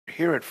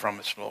hear it from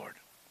us, Lord.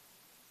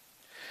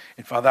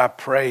 And Father, I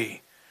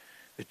pray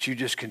that you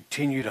just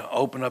continue to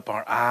open up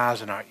our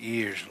eyes and our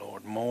ears,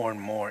 Lord, more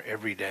and more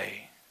every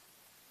day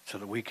so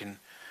that we can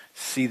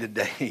see the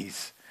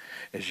days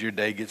as your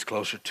day gets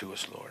closer to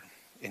us, Lord.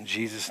 In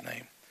Jesus'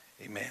 name,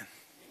 amen.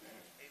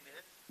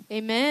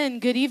 Amen.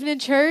 Good evening,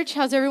 church.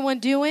 How's everyone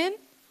doing?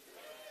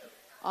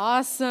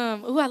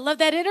 Awesome. Ooh, I love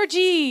that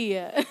energy.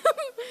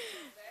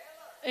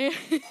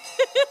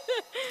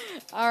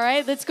 All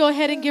right, let's go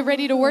ahead and get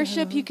ready to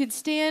worship. You can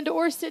stand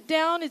or sit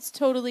down. It's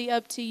totally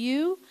up to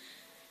you.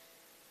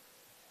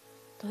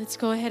 Let's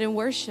go ahead and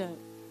worship.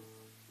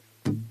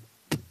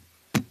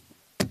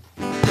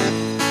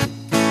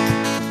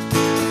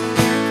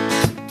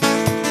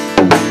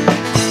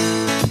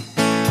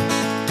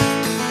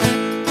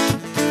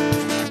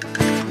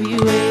 We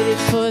waited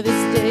for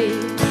this day.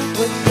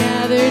 We're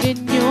gathered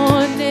in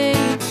your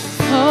name,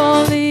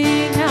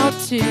 calling out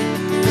to you.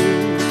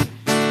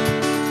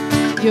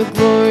 Your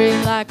glory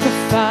like a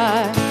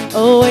fire,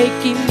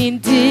 awakening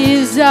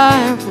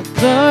desire will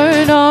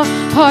burn our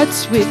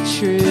hearts with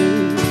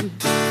truth.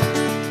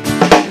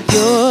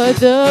 You're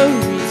the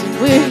reason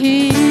we're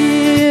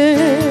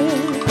here.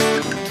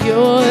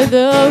 You're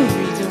the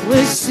reason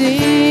we're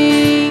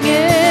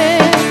singing.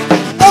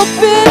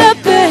 Open up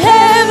the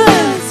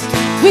heavens,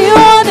 we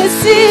want to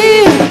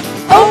see you.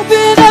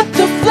 Open up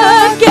the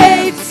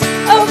floodgates,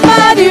 a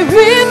mighty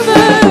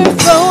river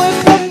flowing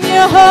from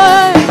your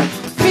heart,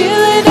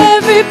 feeling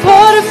every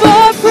part of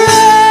our praise.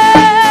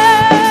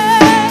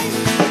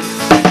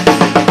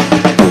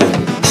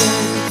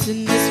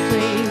 In this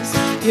place,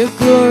 your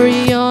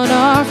glory on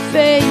our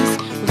face,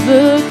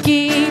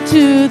 looking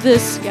to the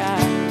sky.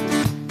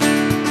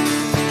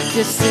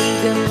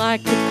 Descending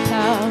like a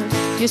cloud,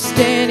 you're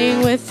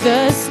standing with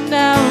us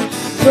now.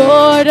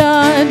 Lord,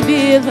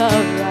 unveil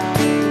our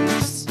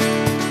eyes.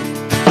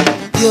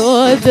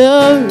 You're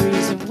the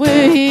reason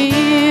we're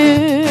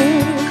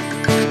here.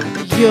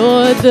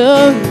 You're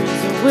the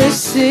reason we're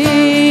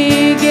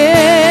singing.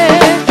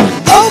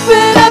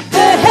 Open up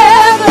the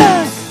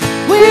heavens,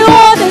 we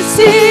want to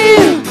see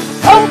you.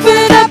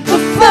 Open up the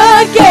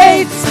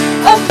floodgates,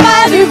 a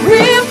mighty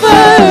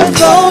river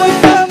flowing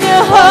from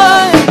your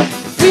heart,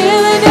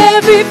 feeling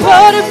every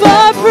part of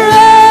our praise.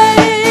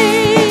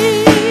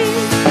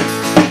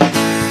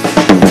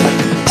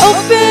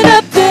 Open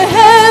up the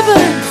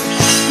heavens,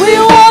 we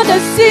want to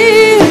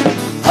see you.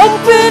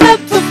 Open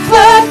up the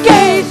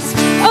floodgates,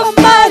 a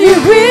mighty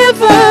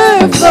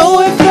river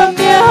flowing from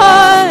your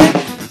heart,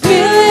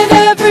 feeling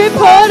every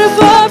part of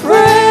our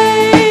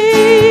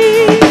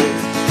praise.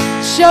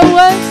 Show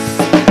us,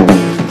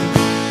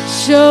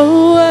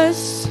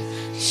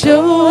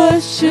 show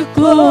us your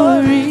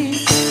glory.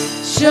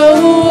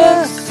 Show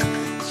us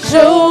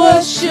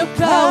your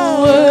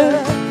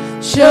power.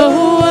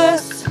 Show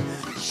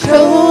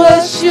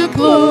us your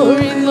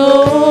glory,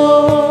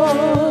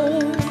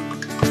 Lord.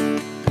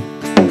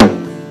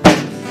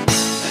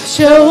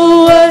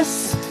 Show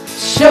us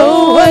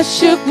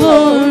your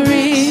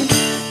glory.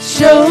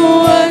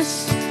 Show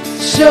us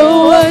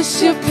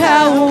your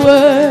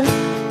power.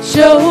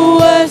 Show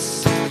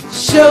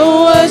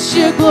us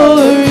your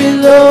glory,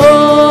 Lord.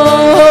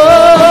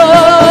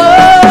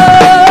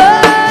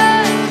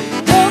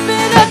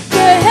 Open up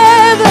the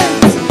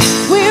heavens,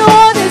 we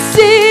want to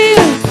see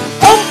you.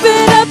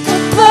 Open up the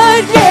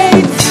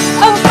floodgates, a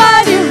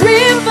mighty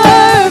river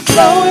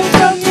flowing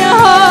from your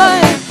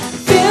heart,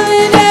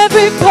 feeling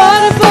every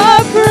part of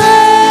our praise.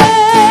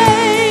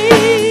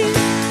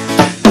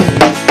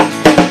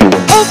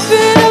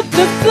 Open up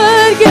the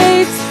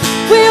floodgates,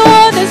 we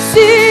want to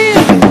see you.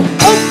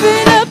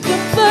 Open up the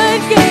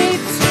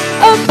floodgates,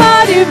 a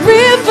mighty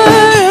river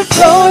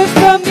flowing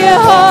from your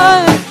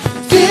heart,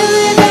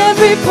 feeling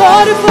every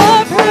part of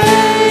our praise.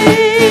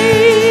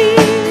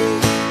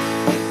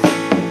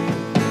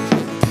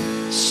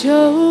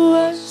 Show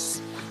us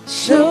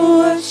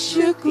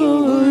your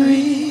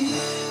glory.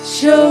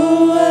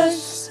 Show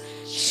us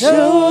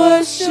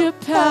your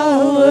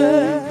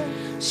power.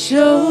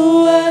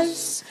 Show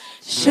us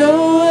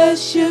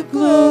your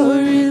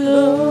glory,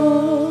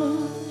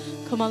 Lord.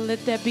 Come on,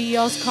 let that be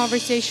y'all's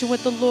conversation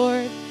with the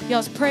Lord,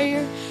 y'all's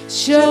prayer.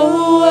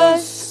 Show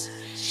us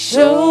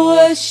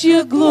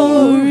your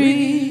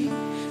glory.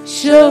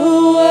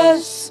 Show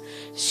us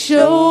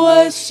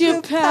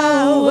your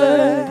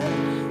power.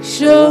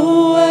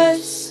 Show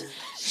us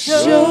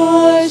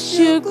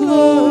your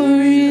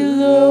glory,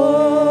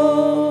 Lord.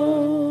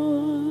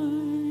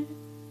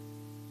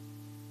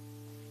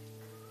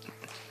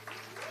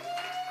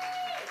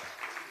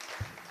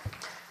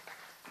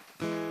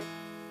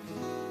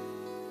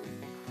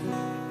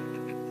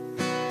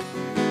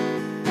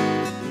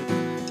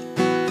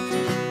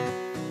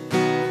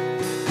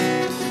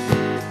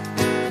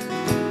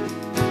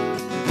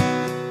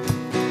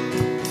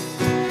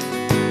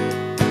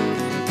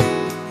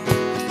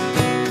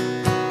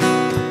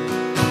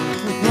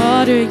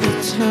 Water you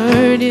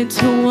turn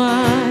into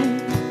wine.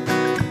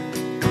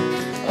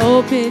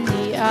 Open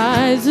the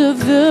eyes of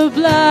the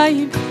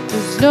blind.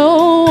 There's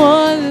no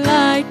one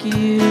like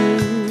you.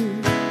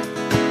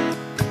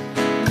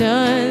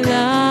 none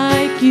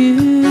like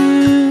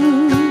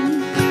you.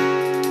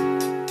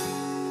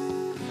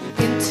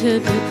 Into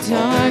the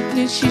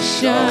darkness you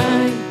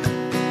shine.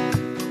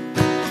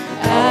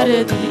 Out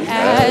of the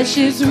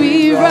ashes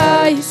we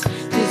rise.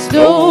 There's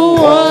no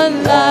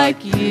one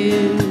like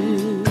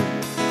you.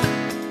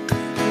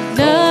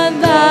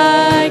 None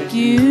like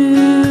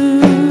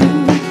you.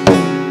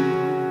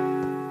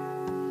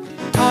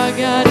 Our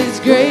God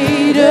is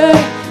greater.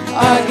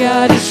 Our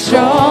God is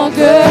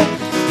stronger.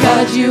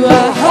 God, you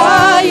are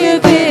higher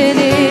than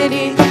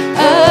any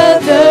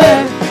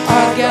other.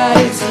 Our God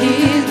is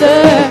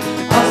healer.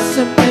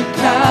 Awesome in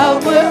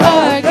power.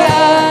 Our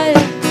God.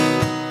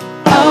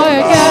 Our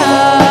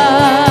God.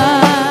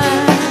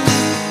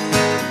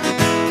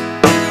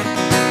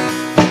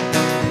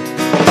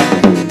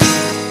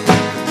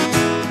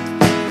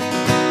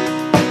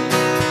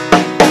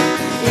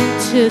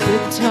 Into the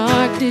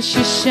darkness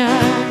you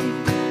shine.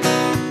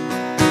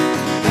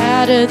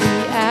 Out of the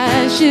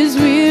ashes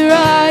we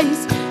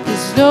rise.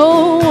 There's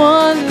no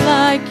one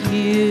like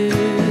you.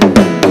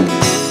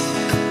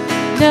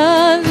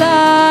 None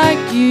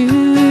like you.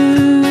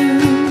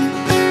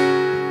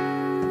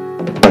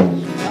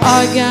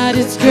 Our God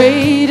is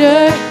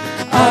greater.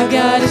 Our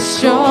God is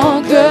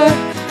stronger.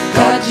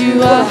 God,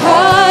 you are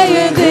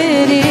higher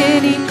than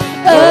any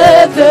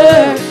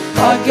other.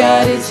 Our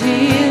God is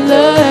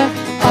healer.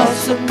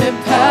 Awesome in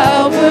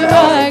power.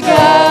 Our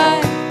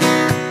God.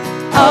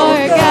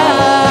 Our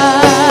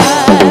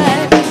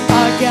God.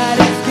 Our God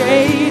is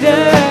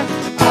greater.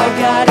 Our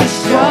God is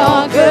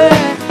stronger.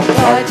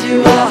 God, you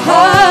are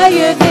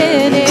higher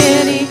than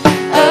any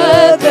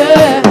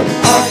other.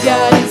 Our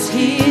God is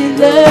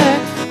healer.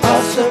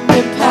 Awesome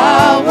in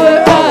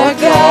power. Our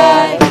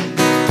God.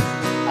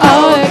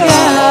 Our God.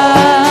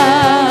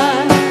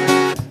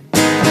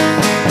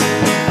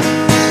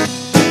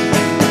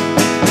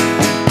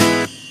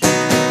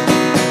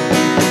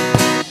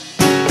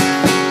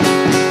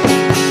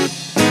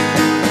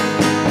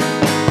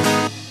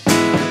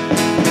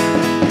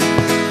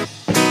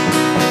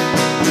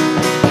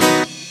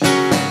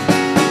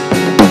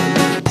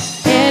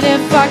 And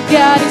if our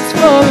God is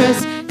for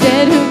us,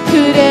 then who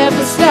could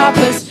ever stop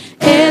us?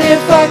 And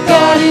if our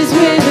God is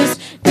with us,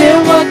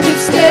 then what can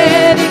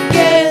stand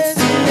against?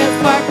 And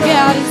if our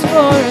God is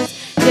for us,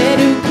 then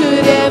who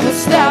could ever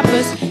stop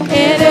us?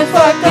 And if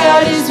our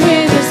God is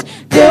with us,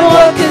 then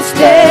what can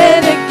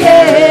stand against?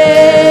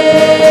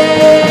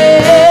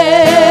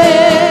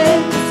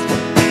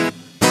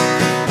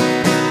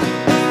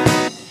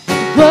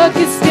 What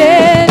can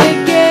stand against?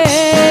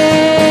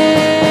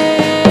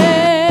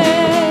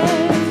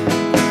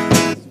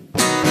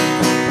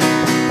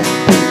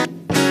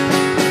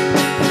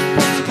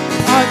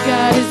 Our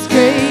God is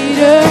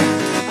greater.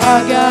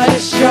 Our God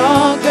is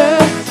stronger.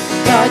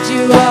 God,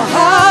 you are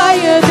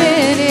higher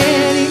than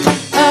any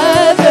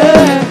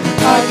other.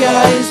 Our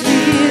God is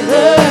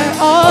healer.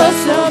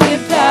 Awesome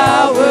in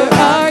power.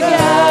 Our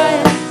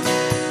God.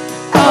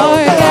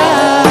 Our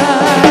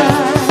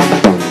God.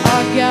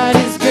 Our God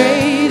is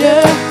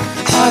greater.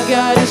 Our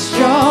God is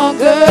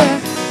stronger.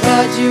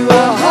 God, you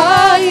are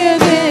higher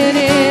than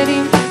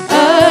any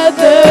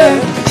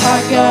other.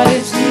 Our God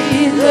is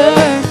healer.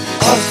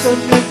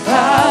 Awesome in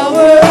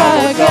power.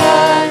 Our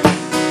God.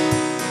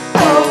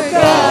 Our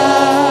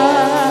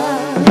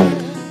God.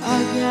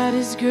 Our God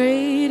is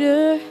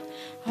greater.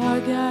 Our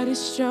God is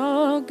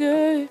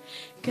stronger.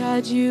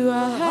 God, you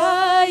are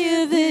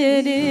higher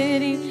than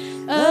any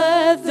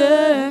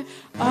other.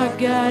 Our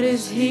God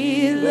is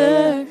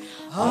healer.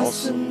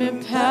 Awesome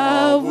in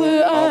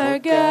power. Our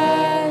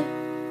God.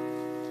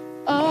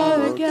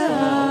 Our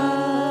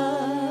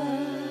God.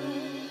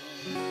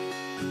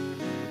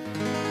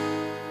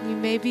 You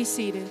may be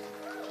seated.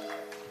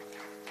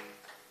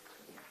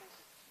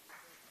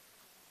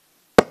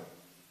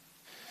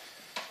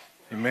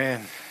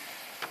 Amen.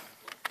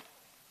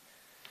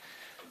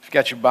 If you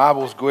got your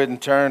Bibles, go ahead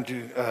and turn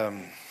to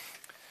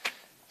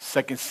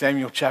 2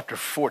 Samuel chapter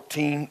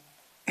 14.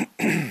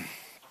 I'm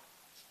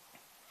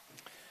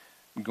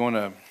going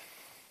to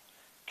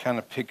kind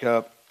of pick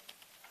up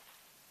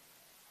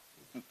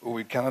where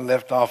we kind of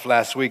left off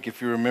last week.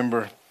 If you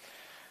remember,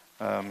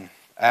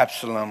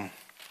 Absalom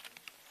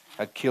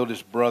had killed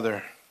his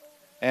brother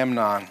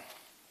Amnon.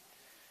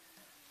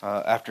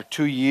 After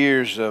 2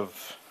 years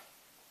of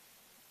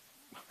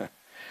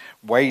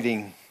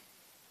waiting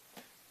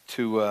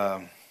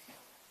to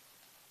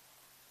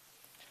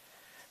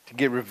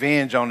get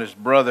revenge on his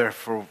brother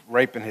for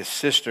raping his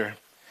sister.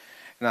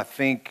 And I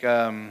think,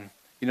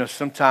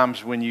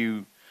 sometimes when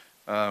you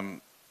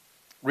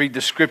read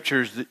the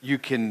scriptures, that you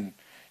can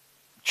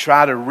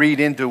try to read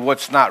into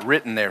what's not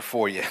written there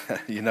for you,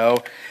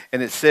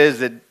 And it says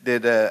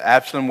that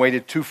Absalom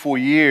waited 2 full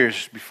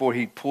years before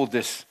he pulled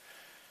this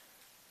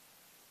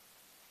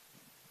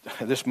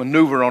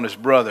maneuver on his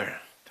brother,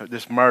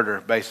 this murder,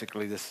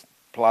 basically,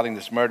 plotting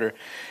this murder.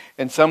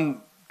 And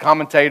some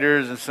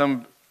commentators and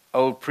some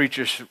old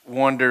preachers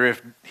wonder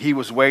if he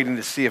was waiting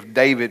to see if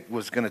David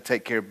was going to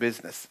take care of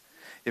business,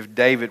 if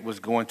David was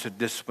going to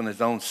discipline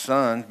his own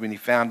son when he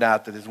found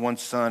out that his one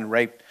son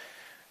raped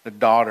the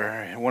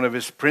daughter, one of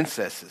his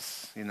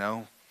princesses, you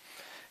know.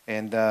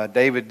 And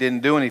David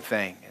didn't do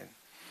anything. And,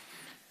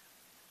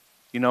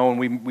 you know,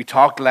 and we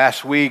talked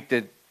last week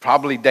that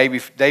probably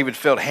David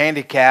felt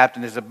handicapped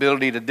in his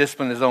ability to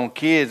discipline his own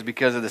kids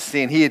because of the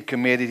sin he had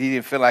committed. He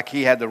didn't feel like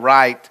he had the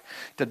right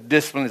to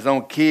discipline his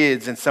own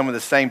kids in some of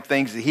the same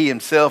things that he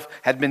himself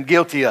had been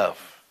guilty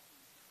of.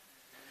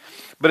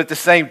 But at the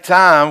same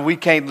time, we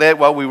can't let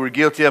what we were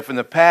guilty of in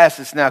the past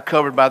that's now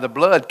covered by the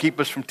blood keep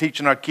us from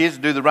teaching our kids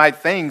to do the right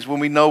things when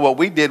we know what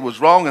we did was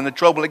wrong and the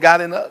trouble it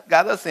got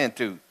us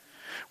into.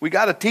 We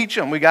got to teach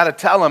them. We got to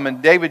tell them,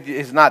 and David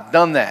has not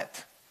done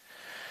that.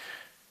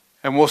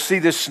 And we'll see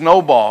this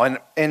snowball.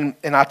 And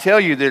I tell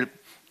you that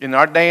in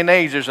our day and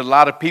age, there's a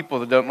lot of people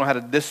that don't know how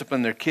to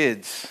discipline their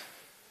kids.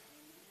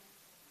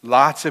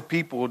 Lots of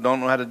people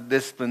don't know how to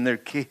discipline their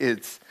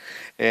kids.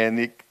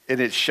 And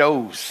it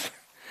shows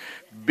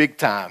big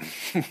time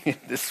in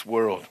this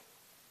world.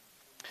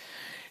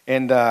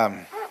 And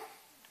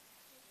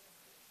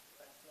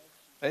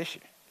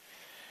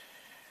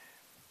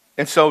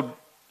so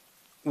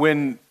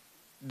when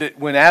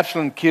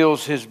Absalom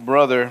kills his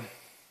brother,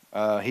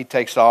 he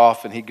takes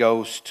off and he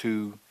goes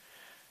to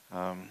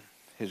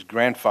his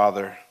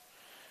grandfather's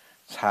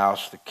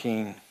house, the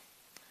king.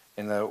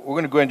 And we're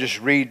going to go ahead and just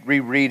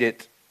reread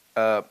it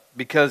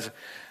because,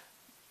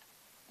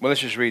 well, let's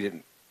just read it.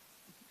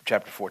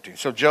 Chapter 14.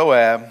 So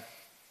Joab,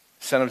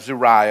 son of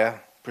Zeruiah,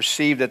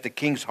 perceived that the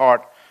king's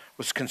heart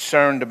was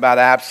concerned about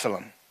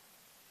Absalom.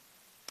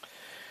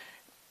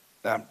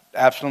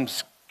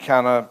 Absalom's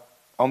kind of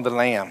on the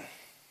lam.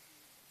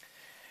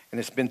 And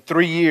it's been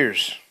 3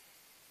 years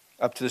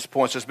up to this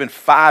point. So it's been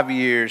 5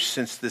 years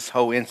since this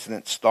whole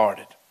incident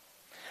started.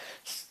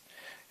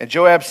 And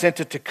Joab sent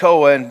to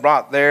Tekoa and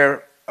brought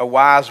there a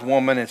wise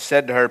woman and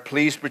said to her,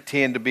 please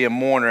pretend to be a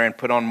mourner and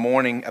put on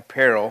mourning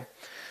apparel.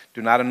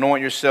 Do not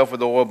anoint yourself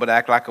with oil, but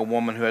act like a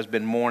woman who has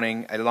been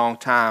mourning a long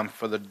time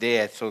for the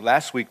dead. So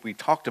last week we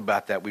talked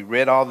about that. We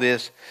read all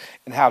this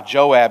and how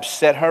Joab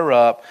set her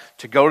up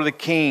to go to the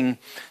king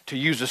to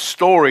use a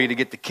story to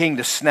get the king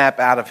to snap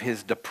out of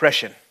his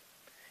depression.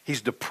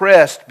 He's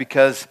depressed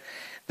because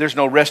there's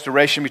no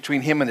restoration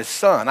between him and his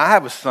son. I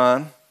have a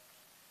son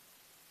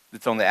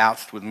that's on the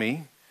outs with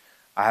me.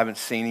 I haven't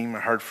seen him or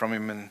heard from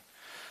him in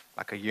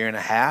like a year and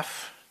a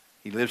half.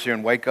 He lives here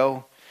in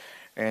Waco.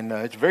 And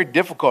it's very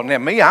difficult. Now,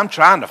 me, I'm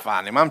trying to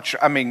find him. I'm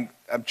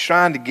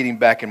trying to get him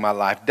back in my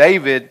life.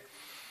 David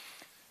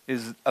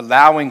is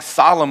allowing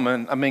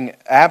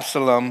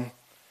Absalom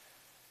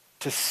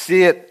to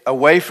sit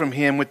away from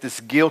him with this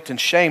guilt and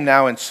shame.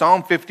 Now, in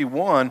Psalm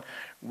 51,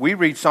 we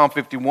read Psalm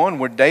 51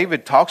 where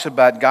David talks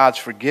about God's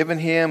forgiving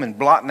him and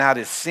blotting out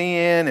his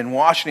sin and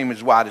washing him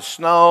as white as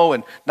snow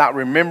and not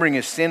remembering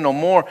his sin no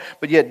more.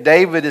 But yet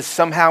David is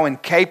somehow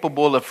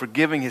incapable of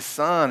forgiving his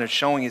son or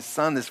showing his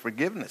son this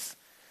forgiveness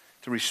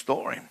to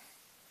restore him.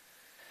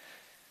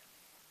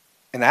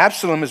 And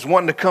Absalom is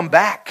wanting to come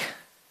back.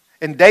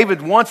 And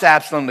David wants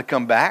Absalom to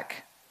come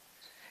back.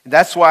 And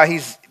that's why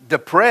he's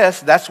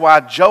depressed. That's why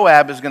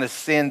Joab is going to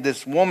send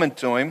this woman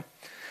to him.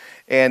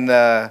 And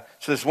so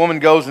this woman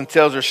goes and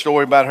tells her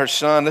story about her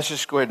son. Let's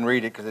just go ahead and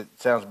read it because it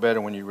sounds better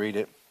when you read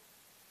it.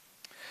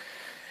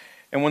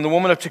 And when the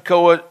woman of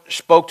Tekoa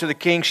spoke to the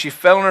king, she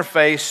fell on her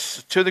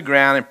face to the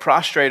ground and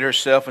prostrated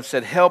herself and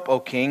said, help, O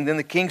king. Then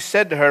the king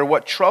said to her,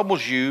 what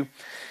troubles you?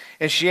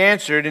 And she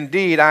answered,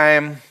 indeed,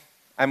 I'm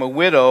a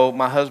widow.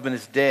 My husband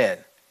is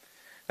dead.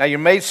 Now your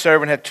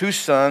maidservant had 2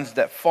 sons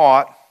that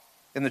fought,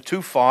 and the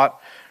 2 fought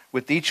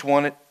with each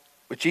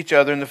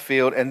other in the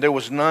field, and there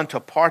was none to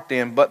part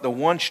them, but the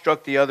one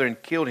struck the other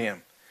and killed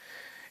him.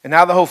 And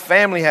now the whole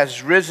family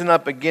has risen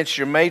up against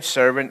your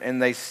maidservant,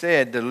 and they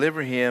said,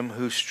 deliver him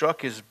who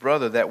struck his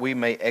brother, that we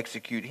may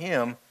execute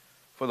him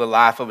for the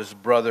life of his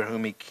brother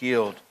whom he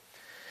killed.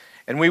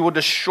 And we will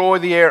destroy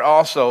the heir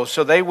also.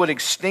 So they would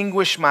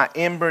extinguish my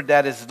ember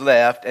that is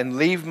left and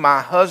leave to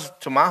my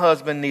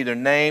husband neither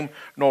name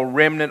nor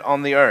remnant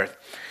on the earth.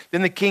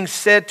 Then the king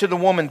said to the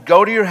woman,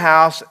 go to your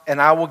house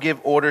and I will give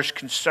orders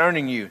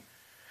concerning you.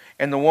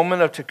 And the woman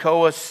of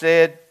Tekoa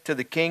said to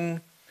the king,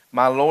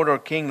 my lord or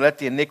king, let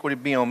the iniquity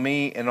be on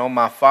me and on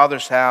my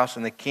father's house,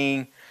 and the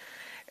king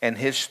and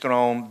his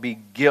throne be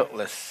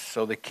guiltless.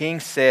 So the king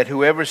said,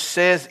 whoever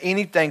says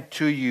anything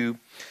to you,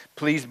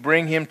 please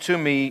bring him to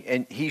me,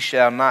 and he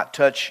shall not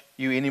touch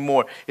you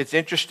anymore. It's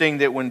interesting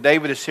that when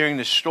David is hearing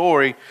this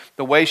story,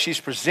 the way she's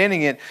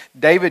presenting it,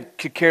 David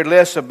could care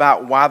less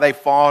about why they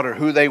fought or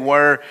who they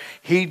were.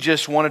 He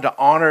just wanted to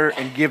honor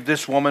and give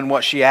this woman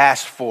what she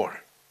asked for.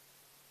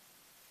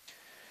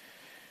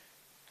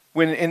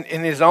 When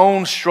in his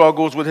own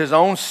struggles with his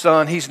own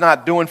son, he's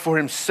not doing for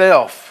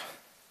himself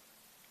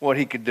what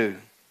he could do.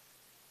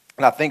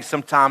 And I think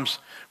sometimes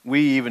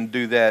we even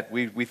do that.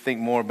 We think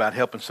more about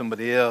helping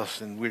somebody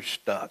else, and we're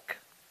stuck.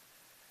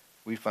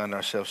 We find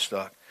ourselves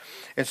stuck.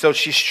 And so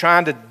she's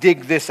trying to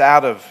dig this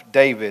out of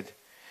David.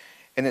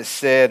 And it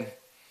said,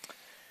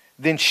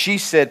 then she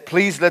said,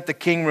 please let the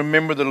king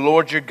remember the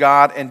Lord your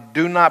God, and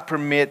do not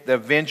permit the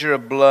avenger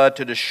of blood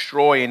to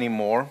destroy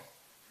anymore,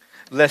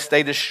 lest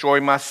they destroy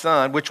my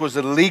son, which was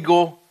a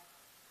legal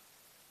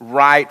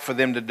right for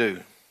them to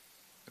do,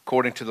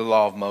 according to the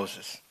law of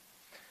Moses.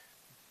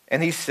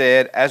 And he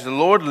said, as the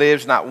Lord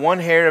lives, not one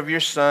hair of your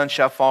son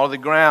shall fall to the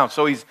ground.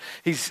 So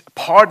he's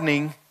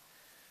pardoning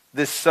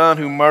this son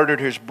who murdered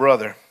his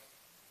brother.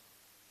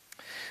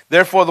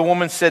 Therefore the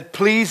woman said,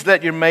 please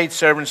let your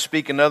maidservant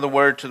speak another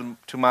word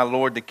to my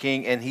lord the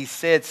king. And he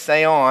said,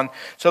 say on.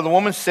 So the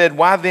woman said,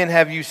 why then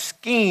have you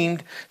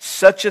schemed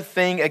such a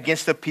thing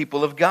against the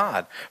people of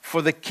God?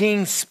 For the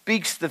king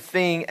speaks the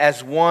thing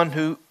as one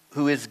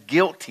who is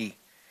guilty,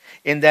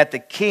 in that the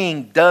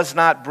king does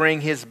not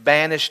bring his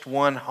banished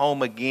one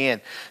home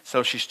again.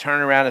 So she's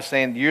turning around and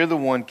saying, you're the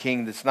one,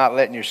 king, that's not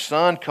letting your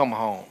son come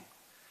home.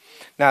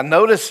 Now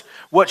notice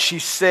what she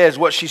says.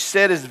 What she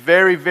said is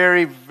very,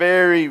 very,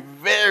 very,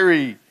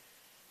 very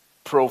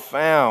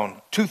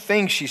profound. Two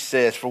things she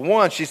says. For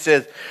one, she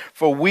says,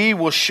 for we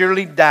will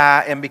surely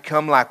die and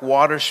become like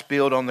water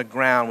spilled on the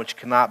ground, which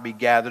cannot be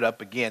gathered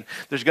up again.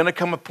 There's going to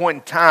come a point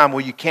in time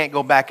where you can't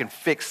go back and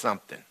fix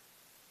something.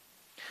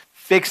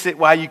 Fix it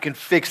while you can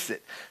fix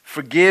it.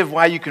 Forgive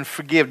while you can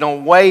forgive.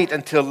 Don't wait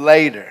until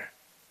later.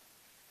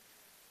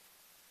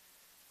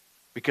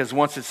 Because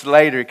once it's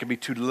later, it can be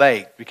too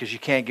late because you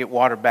can't get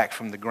water back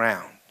from the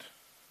ground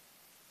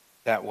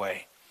that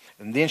way.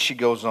 And then she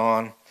goes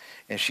on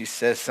and she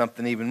says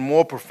something even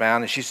more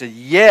profound. And she said,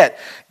 yet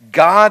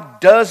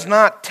God does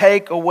not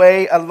take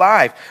away a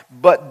life,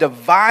 but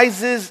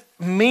devises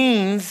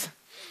means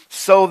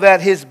so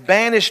that his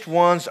banished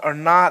ones are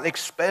not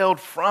expelled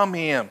from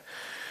him.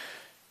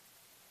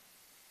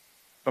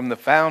 From the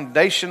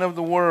foundation of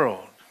the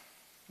world,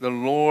 the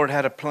Lord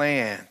had a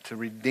plan to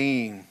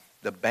redeem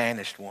the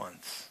banished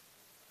ones.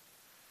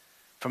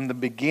 From the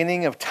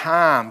beginning of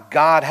time,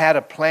 God had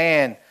a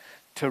plan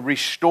to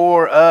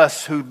restore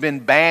us who've been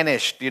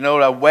banished,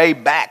 a way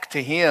back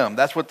to him.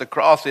 That's what the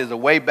cross is, a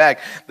way back.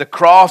 The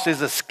cross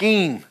is a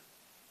scheme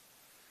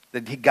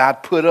that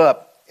God put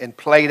up and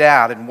played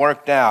out and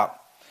worked out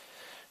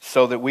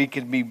so that we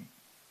could be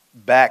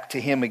back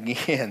to him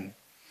again.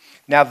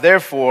 Now,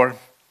 therefore,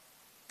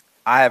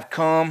 I have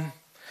come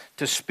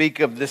to speak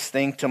of this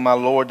thing to my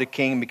lord the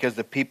king, because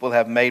the people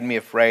have made me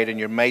afraid. And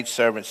your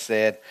maidservant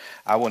said,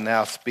 I will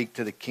now speak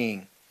to the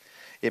king.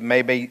 It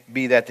may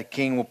be that the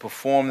king will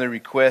perform the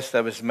request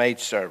of his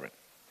maidservant.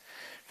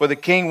 For the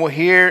king will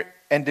hear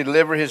and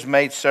deliver his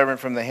maidservant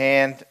from the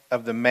hand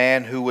of the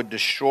man who would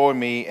destroy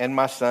me and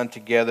my son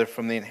together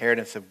from the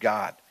inheritance of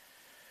God.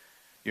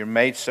 Your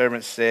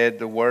maidservant said,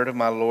 the word of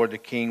my lord the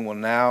king will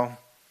now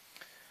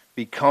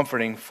be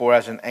comforting, for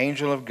as an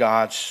angel of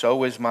God,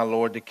 so is my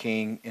lord the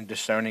king in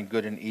discerning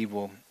good and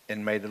evil,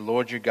 and may the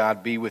Lord your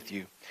God be with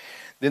you.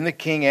 Then the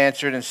king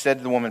answered and said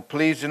to the woman,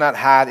 please do not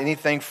hide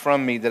anything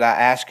from me that I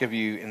ask of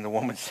you. And the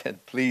woman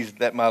said, please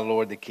let my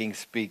lord the king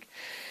speak.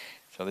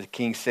 So the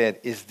king said,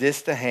 is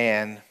the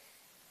hand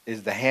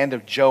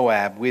of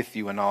Joab with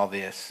you in all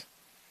this?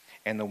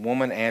 And the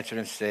woman answered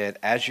and said,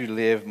 as you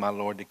live, my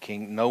lord the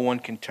king, no one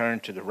can turn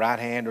to the right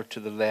hand or to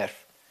the left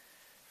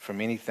from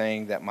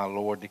anything that my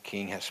lord the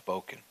king has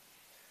spoken.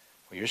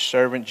 For your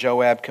servant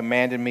Joab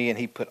commanded me, and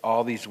he put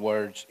all these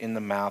words in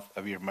the mouth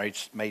of your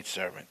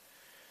maidservant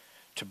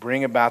to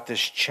bring about this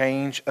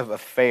change of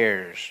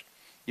affairs.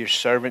 Your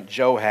servant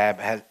Joab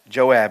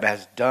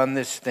has done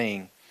this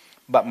thing,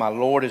 but my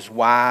Lord is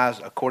wise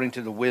according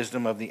to the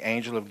wisdom of the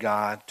angel of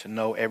God to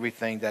know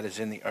everything that is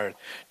in the earth.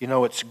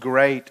 It's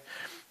great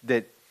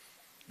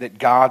that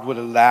God would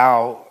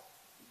allow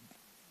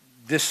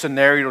this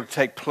scenario to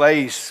take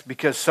place,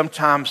 because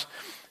sometimes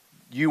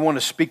you want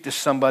to speak to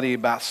somebody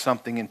about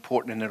something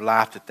important in their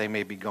life that they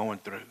may be going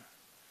through.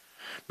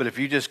 But if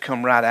you just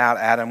come right out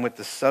at them with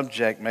the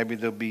subject, maybe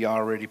they'll be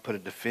already put a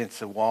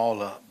defensive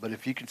wall up. But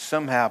if you can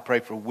somehow pray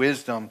for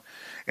wisdom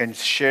and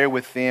share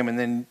with them, and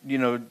then,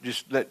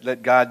 just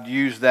let God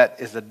use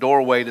that as a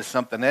doorway to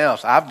something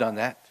else. I've done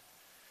that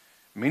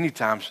many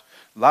times,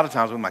 a lot of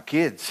times with my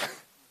kids.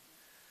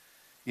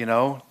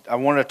 I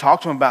wanted to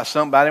talk to them about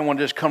something, but I didn't want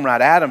to just come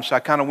right at them. So I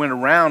kind of went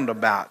around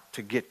about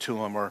to get to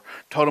them, or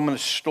told them a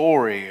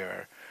story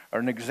or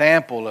an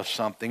example of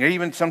something. Or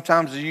even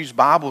sometimes I use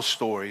Bible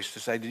stories to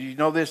say, did you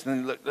know this?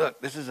 And then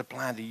look, this is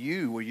applying to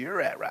you where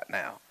you're at right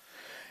now.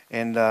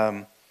 And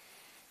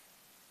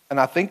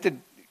I think that,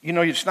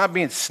 it's not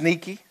being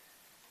sneaky.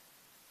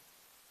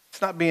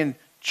 It's not being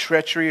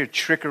treachery or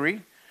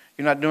trickery.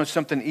 You're not doing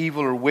something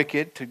evil or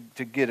wicked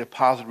to get a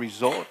positive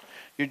result.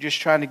 You're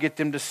just trying to get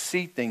them to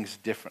see things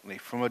differently,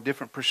 from a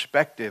different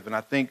perspective. And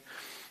I think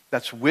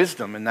that's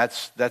wisdom, and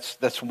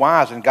that's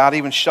wise. And God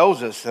even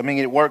shows us. I mean,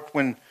 it worked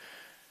when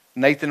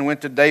Nathan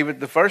went to David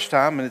the first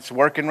time, and it's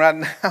working right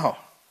now.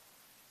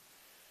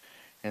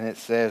 And it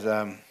says,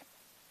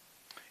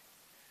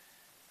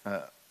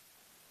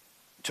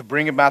 to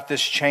bring about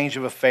this change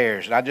of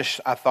affairs. And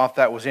I thought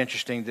that was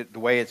interesting, that the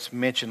way it's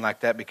mentioned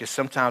like that, because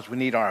sometimes we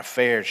need our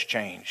affairs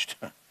changed.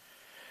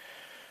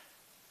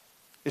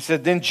 It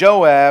said, then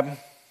Joab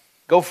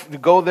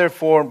Go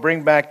therefore and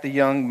bring back the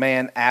young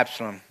man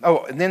Absalom.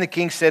 Oh, and then the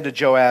king said to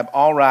Joab,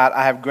 all right,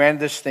 I have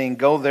granted this thing.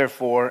 Go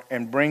therefore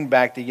and bring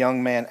back the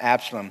young man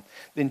Absalom.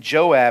 Then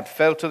Joab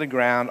fell to the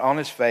ground on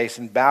his face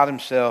and bowed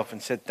himself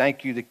and said,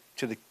 thank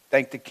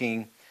the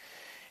king.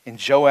 And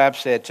Joab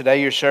said,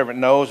 today your servant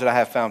knows that I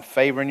have found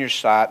favor in your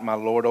sight, my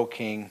lord, O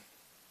king,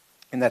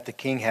 and that the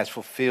king has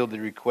fulfilled the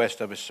request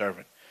of his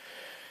servant.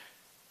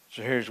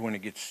 So here's when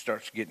it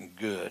starts getting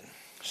good.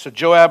 So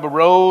Joab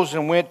arose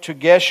and went to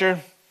Geshur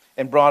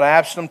and brought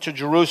Absalom to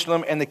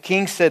Jerusalem. And the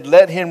king said,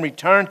 let him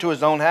return to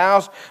his own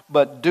house,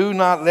 but do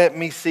not let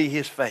me see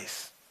his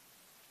face.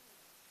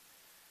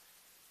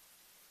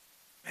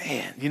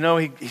 Man,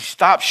 he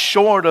stopped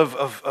short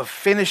of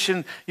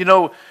finishing.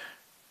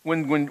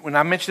 When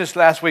I mentioned this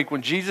last week,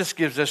 when Jesus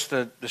gives us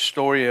the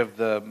story of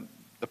the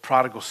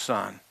prodigal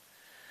son,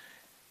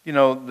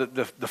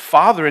 the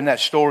father in that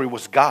story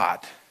was God.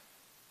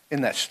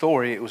 In that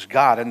story, it was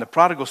God. And the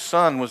prodigal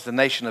son was the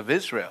nation of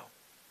Israel.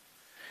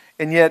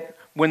 And yet,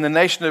 when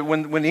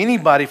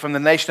anybody from the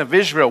nation of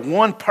Israel,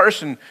 one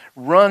person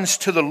runs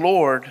to the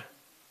Lord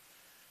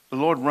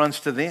runs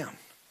to them.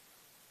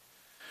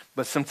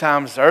 But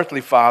sometimes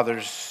earthly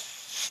fathers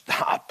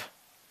stop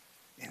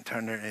and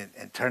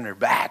turn their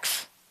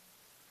backs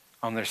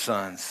on their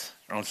sons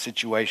or on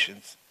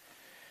situations.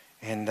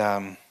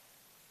 And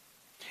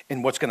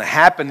what's going to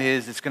happen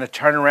is it's going to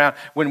turn around.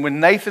 When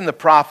Nathan the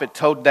prophet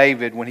told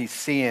David when he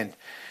sinned,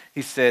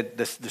 he said,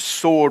 the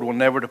sword will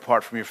never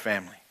depart from your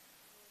family.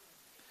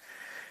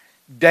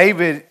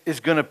 David is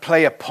going to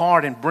play a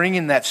part in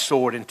bringing that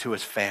sword into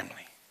his family.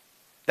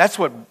 That's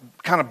what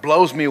kind of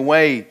blows me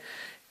away.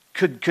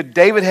 Could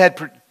David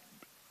had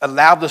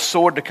allowed the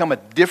sword to come a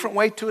different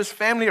way to his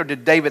family, or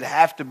did David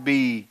have to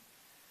be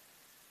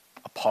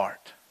a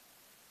part?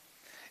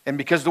 And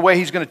because the way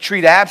he's going to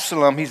treat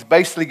Absalom, he's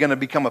basically going to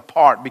become a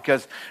part,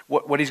 because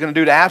what he's going to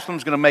do to Absalom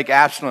is going to make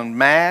Absalom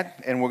mad,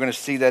 and we're going to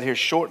see that here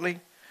shortly,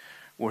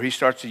 where he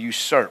starts to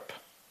usurp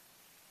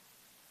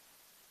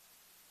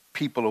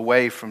people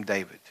away from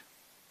David.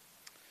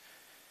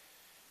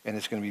 And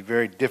it's going to be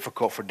very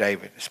difficult for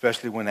David,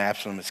 especially when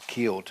Absalom is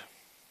killed.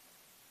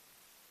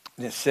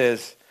 And it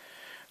says,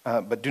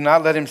 but do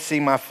not let him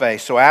see my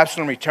face. So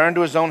Absalom returned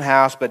to his own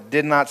house, but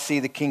did not see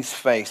the king's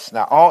face.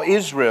 Now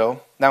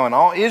in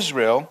all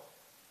Israel,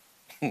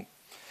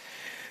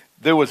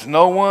 there was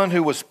no one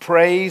who was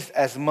praised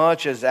as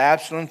much as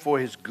Absalom for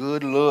his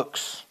good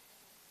looks.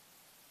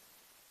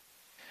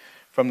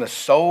 From the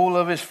sole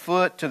of his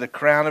foot to the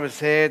crown of his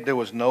head, there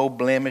was no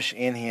blemish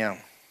in him.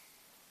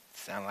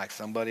 Sound like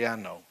somebody I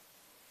know.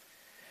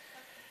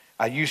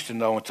 I used to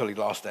know until he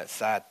lost that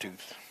side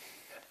tooth.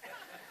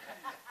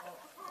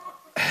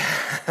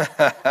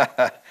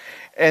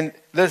 And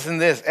listen to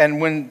this.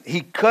 And when he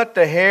cut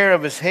the hair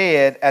of his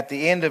head at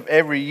the end of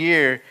every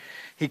year,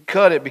 he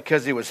cut it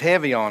because it was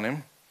heavy on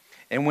him.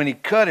 And when he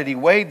cut it, he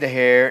weighed the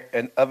hair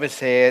of his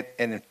head,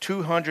 and in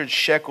 200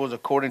 shekels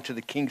according to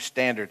the king's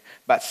standard,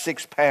 about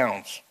 6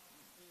 pounds.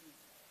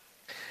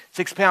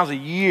 6 pounds a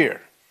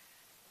year.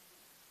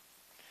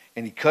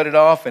 And he cut it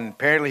off, and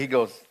apparently he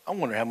goes, I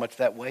wonder how much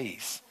that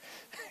weighs.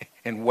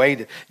 And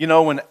weighed it.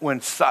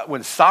 When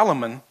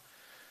Solomon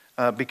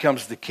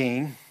becomes the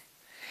king,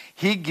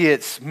 he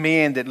gets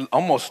men that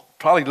almost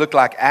probably look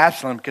like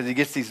Absalom, because he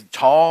gets these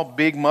tall,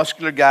 big,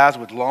 muscular guys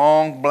with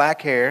long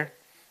black hair.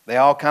 They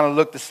all kind of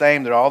look the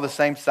same. They're all the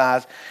same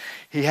size.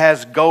 He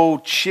has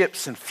gold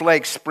chips and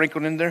flakes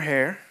sprinkled in their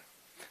hair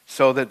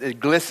so that it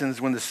glistens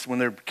when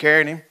they're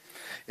carrying him.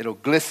 It'll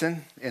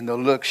glisten and they'll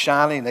look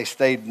shiny, and they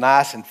stay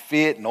nice and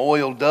fit and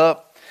oiled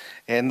up.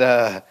 And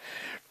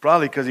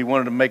probably because he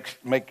wanted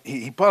to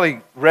he probably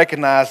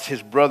recognized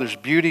his brother's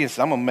beauty and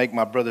said, I'm going to make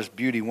my brother's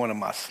beauty one of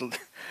my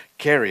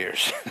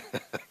carriers.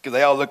 Because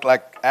they all look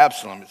like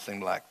Absalom, it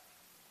seemed like.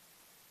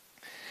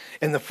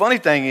 And the funny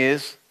thing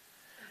is,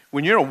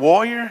 when you're a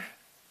warrior,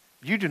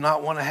 you do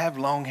not want to have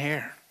long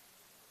hair.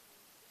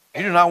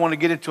 You do not want to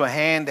get into a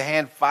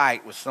hand-to-hand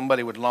fight with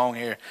somebody with long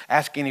hair.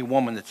 Ask any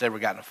woman that's ever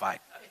gotten in a fight.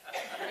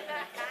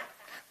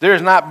 There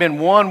has not been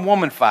one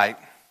woman fight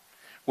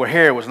where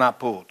hair was not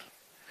pulled,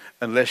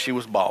 unless she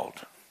was bald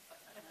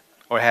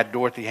or had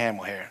Dorothy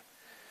Hamill hair.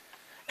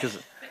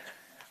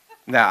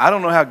 Now, I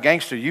don't know how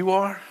gangster you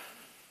are,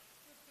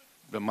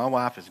 but my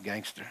wife is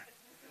gangster.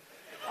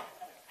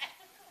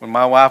 When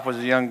my wife was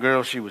a young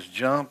girl, she was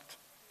jumped,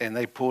 and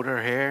they pulled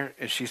her hair,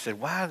 and she said,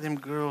 why do them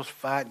girls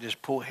fight and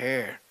just pull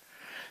hair?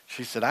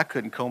 She said, I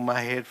couldn't comb my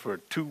head for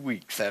 2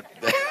 weeks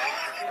after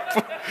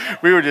that.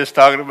 We were just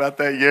talking about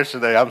that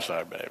yesterday. I'm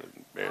sorry, baby.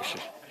 Embarrassing.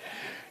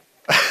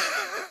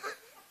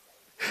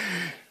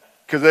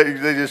 Because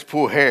they just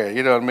pull hair,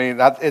 you know what I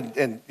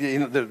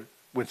mean?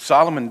 When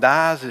Solomon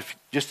dies,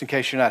 just in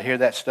case you're not here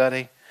that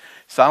study,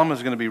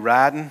 Solomon's going to be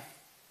riding,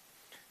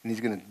 and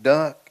he's going to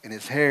duck, and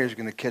his hair is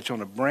going to catch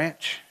on a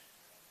branch,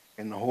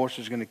 and the horse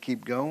is going to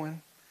keep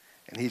going.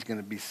 And he's going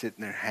to be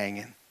sitting there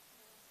hanging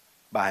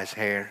by his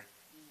hair.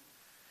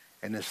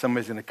 And then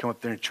somebody's going to come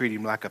up there and treat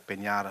him like a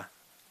piñata.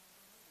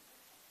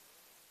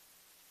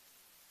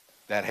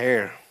 That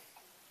hair,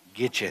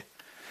 get you.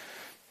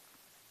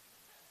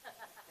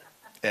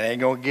 It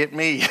ain't going to get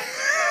me.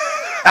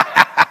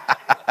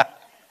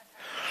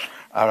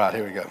 All right,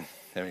 here we go.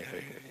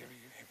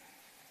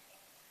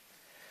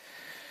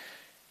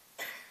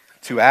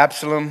 To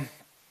Absalom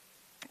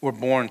were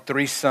born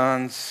 3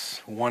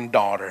 sons, 1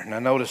 daughter. Now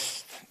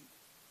notice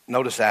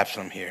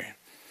Absalom here.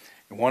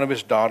 And one of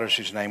his daughters,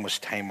 whose name was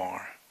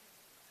Tamar,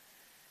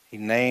 he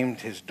named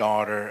his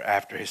daughter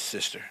after his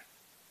sister.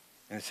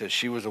 And it says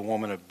she was a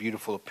woman of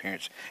beautiful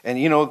appearance. And,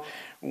 you know,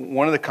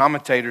 one of the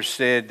commentators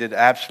said that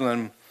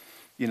Absalom,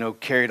 you know,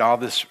 carried all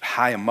this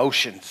high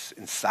emotions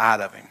inside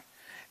of him.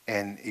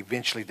 And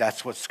eventually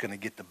that's what's going to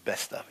get the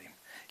best of him.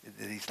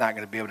 That he's not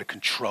going to be able to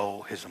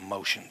control his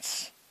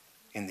emotions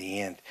in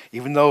the end.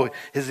 Even though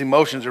his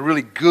emotions are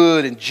really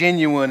good and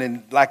genuine,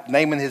 and like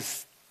naming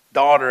his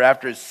daughter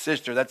after his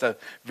sister, that's a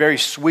very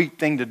sweet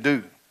thing to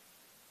do.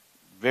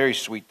 Very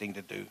sweet thing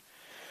to do.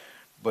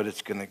 But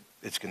it's going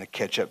to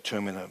catch up to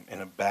him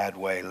in a bad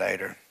way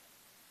later.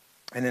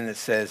 And then it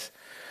says,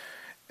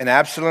 and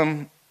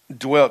Absalom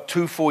dwelt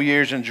 2 full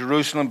years in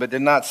Jerusalem, but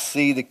did not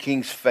see the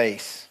king's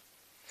face.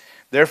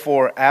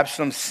 Therefore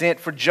Absalom sent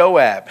for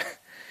Joab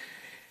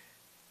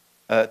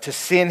to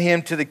send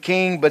him to the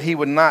king, but he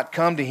would not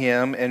come to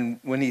him. And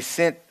when he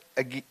sent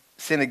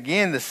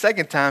again the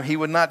second time, he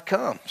would not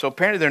come. So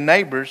apparently they're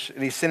neighbors,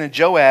 and he sent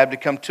Joab to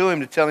come to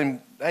him to tell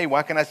him, hey,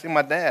 why can't I see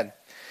my dad?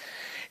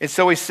 And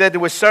so he said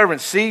to his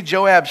servants, see,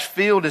 Joab's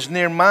field is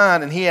near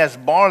mine, and he has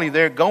barley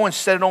there. Go and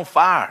set it on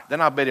fire.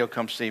 Then I bet he'll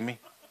come see me.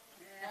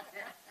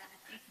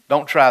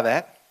 Don't try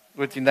that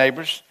with your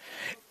neighbors.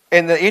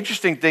 And the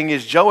interesting thing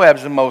is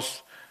Joab's the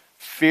most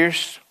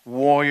fierce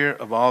warrior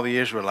of all the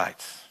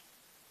Israelites.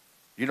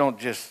 You don't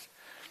just,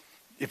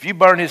 if you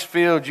burn his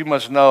field, you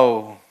must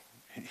know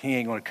he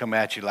ain't going to come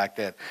at you like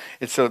that.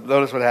 And so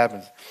notice what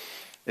happens.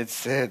 It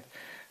said,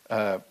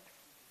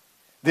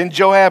 then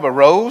Joab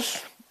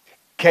arose,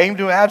 came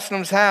to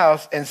Absalom's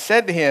house, and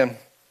said to him,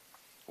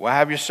 why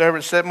have your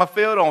servant set my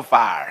field on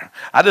fire?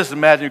 I just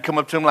imagine you come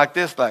up to him like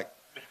this, like,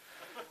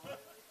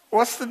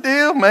 what's the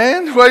deal,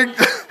 man? What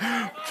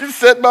you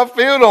set my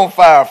field on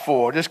fire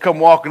for? Just come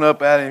walking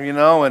up at him, you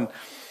know, and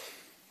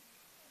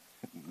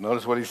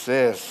notice what he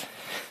says.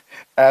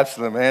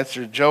 Absalom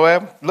answered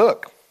Joab,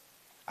 look,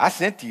 I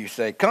sent to you,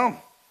 say, come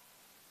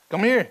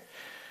here.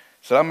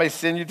 So I may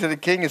send you to the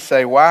king and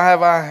say, why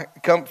have I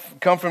come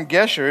from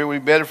Geshur? It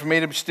would be better for me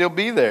to still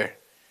be there.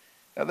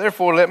 Now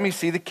therefore let me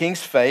see the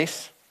king's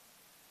face.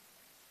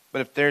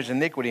 But if there's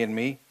iniquity in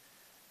me,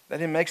 let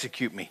him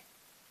execute me.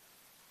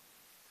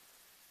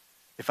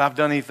 If I've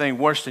done anything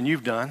worse than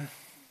you've done,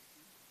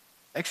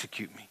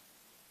 execute me.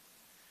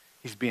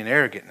 He's being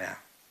arrogant now.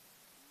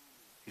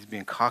 He's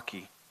being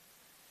cocky.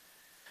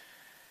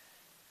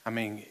 I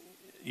mean,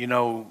 you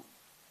know,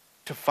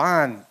 to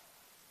find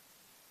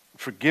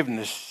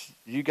forgiveness,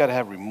 you got to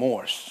have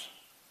remorse.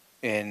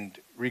 And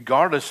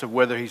regardless of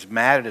whether he's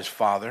mad at his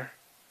father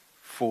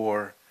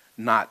for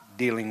not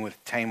dealing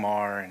with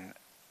Tamar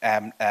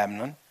and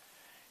Amnon,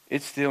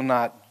 it's still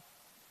not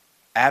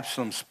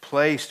Absalom's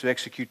place to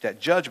execute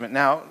that judgment.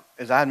 Now,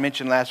 as I had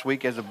mentioned last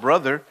week, as a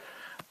brother,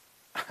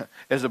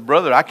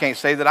 I can't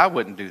say that I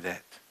wouldn't do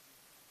that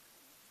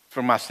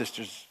for my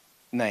sister's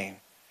name.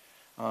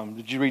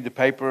 Did you read the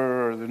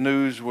paper or the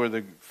news where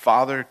the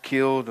father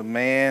killed a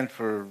man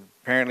for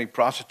apparently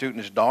prostituting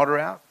his daughter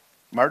out,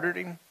 murdered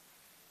him?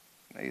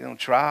 He's on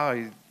trial,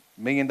 he's $1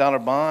 million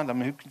bond. I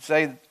mean, who can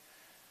say that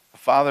a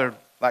father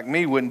like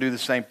me wouldn't do the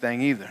same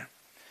thing either?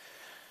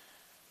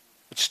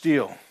 But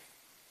still,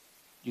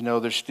 you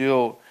know, there's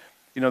still,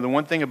 you know, the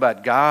one thing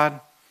about God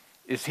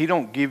is he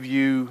don't give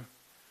you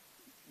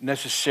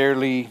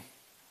necessarily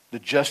the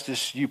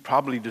justice you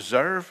probably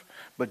deserve,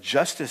 but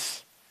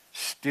justice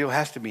still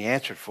has to be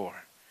answered for.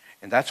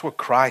 And that's where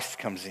Christ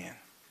comes in.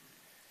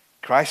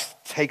 Christ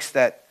takes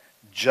that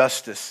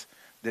justice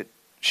that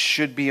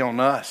should be on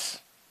us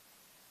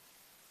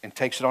and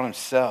takes it on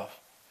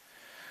himself.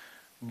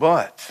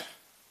 But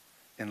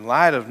in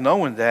light of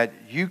knowing that,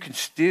 you can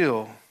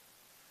still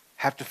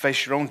have to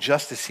face your own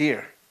justice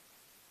here.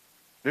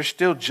 There's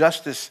still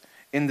justice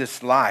in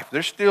this life.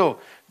 There's still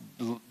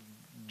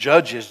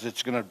judges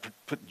that's going to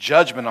put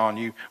judgment on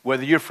you,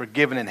 whether you're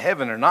forgiven in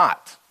heaven or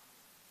not.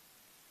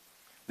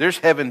 There's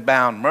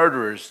heaven-bound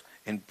murderers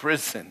in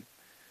prison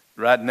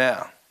right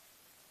now.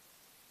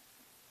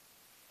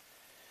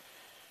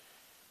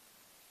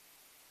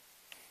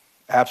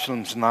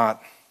 Absalom's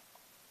not.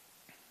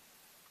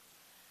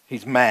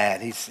 He's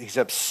mad. He's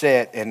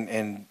upset,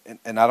 and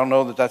I don't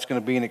know that that's going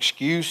to be an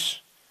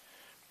excuse,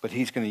 but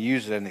he's going to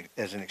use it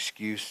as an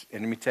excuse.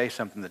 And let me tell you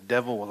something: the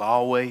devil will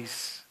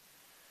always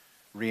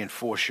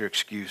reinforce your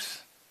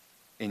excuse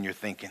in your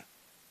thinking.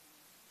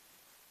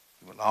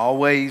 He will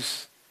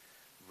always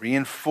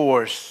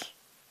reinforce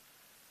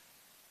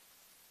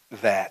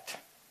that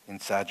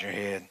inside your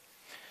head.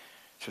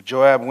 So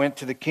Joab went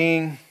to the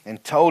king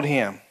and told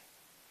him.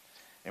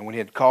 And when he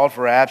had called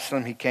for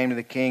Absalom, he came to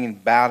the king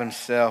and bowed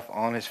himself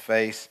on his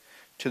face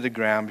to the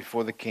ground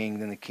before the king.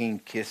 Then the king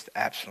kissed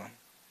Absalom.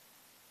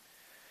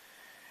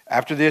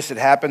 After this, it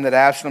happened that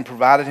Absalom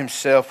provided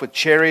himself with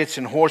chariots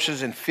and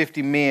horses and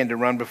 50 men to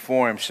run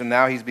before him. So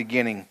now he's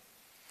beginning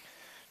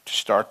to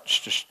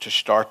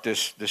start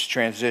this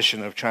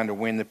transition of trying to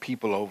win the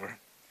people over.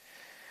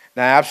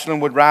 Now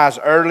Absalom would rise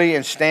early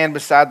and stand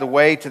beside the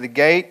way to the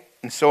gate.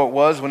 And so it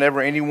was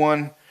whenever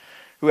anyone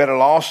who had a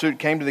lawsuit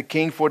came to the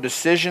king for a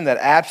decision that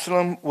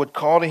Absalom would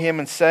call to him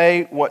and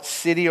say, "What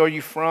city are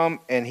you from?"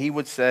 And he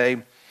would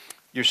say,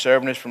 "Your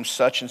servant is from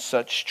such and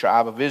such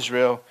tribe of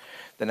Israel."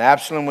 Then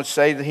Absalom would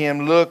say to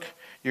him, "Look,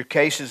 your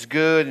case is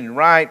good and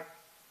right,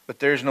 but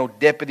there is no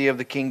deputy of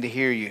the king to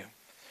hear you."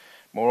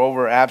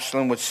 Moreover,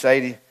 Absalom would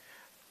say,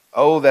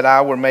 "Oh, that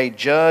I were made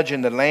judge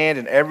in the land,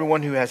 and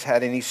everyone who has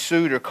had any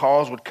suit or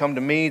cause would come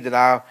to me, that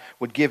I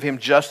would give him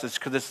justice,"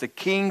 because it's the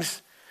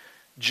king's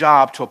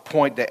job to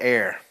appoint the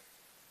heir.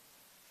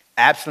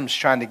 Absalom's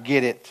trying to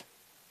get it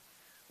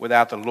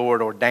without the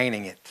Lord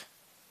ordaining it.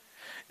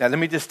 Now, let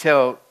me just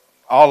tell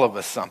all of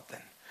us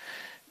something.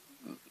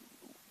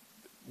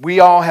 We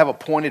all have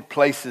appointed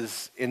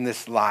places in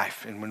this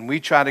life. And when we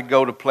try to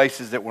go to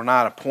places that we're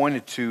not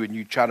appointed to and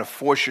you try to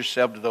force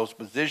yourself to those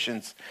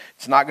positions,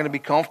 it's not going to be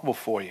comfortable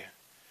for you.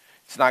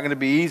 It's not going to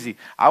be easy.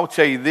 I will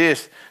tell you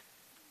this.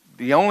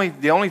 The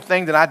only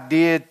thing that I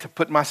did to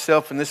put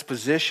myself in this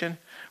position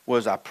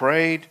was I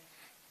prayed.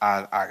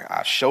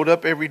 I showed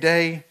up every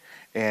day.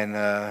 And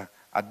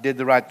I did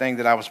the right thing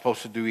that I was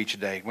supposed to do each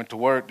day. Went to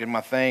work, did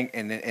my thing,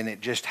 and it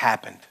just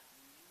happened.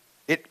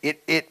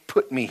 It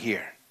put me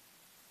here.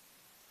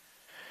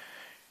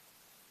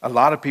 A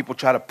lot of people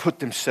try to put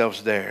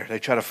themselves there. They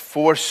try to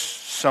force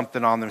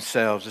something on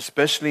themselves,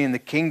 especially in the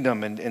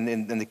kingdom. And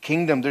in the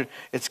kingdom,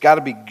 it's got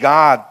to be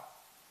God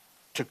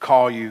to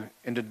call you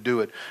and to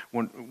do it.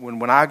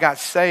 When I got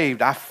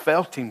saved, I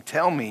felt Him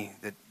tell me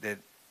that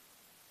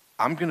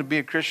I'm going to be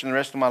a Christian the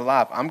rest of my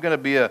life. I'm going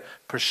to be a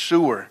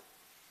pursuer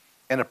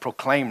and a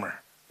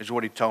proclaimer, is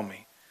what He told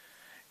me.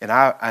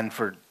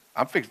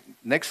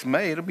 Next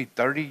May, it'll be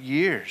 30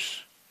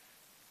 years.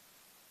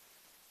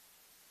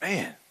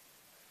 Man.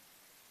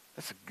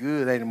 That's a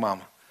good, ain't it,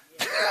 Mama?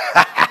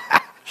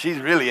 She's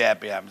really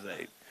happy I'm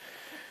saved.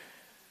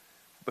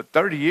 But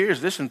 30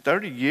 years, listen,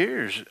 30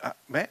 years,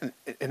 man,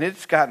 and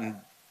it's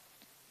gotten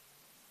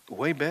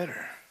way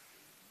better.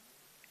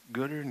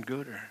 Gooder and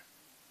gooder,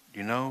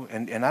 you know?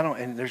 And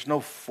there's no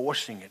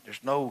forcing it.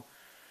 There's no,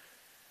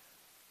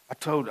 I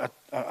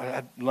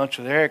had lunch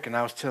with Eric, and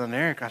I was telling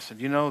Eric, I said,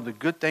 you know, the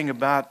good thing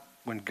about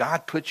when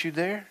God puts you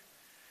there,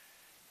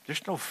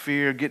 there's no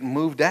fear of getting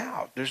moved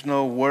out. There's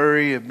no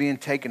worry of being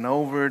taken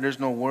over. There's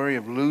no worry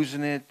of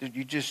losing it.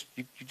 You just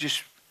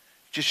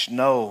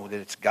know that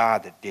it's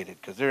God that did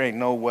it, because there ain't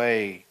no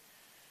way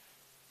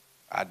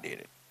I did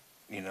it,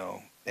 you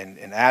know. And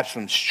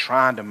Absalom's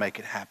trying to make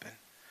it happen.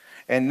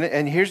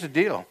 And here's the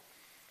deal.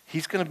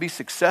 He's going to be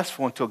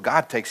successful until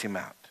God takes him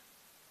out.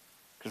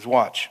 Because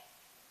watch.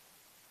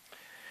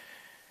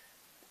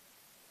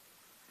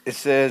 It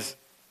says,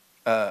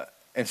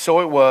 and so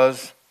it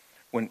was,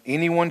 when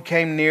anyone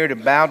came near to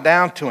bow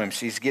down to him,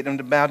 so he's getting them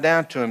to bow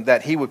down to him,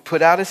 that he would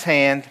put out his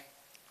hand,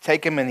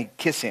 take him, and he'd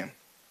kiss him.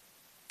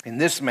 In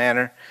this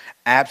manner,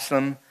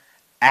 Absalom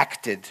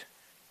acted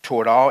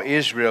toward all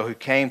Israel who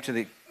came to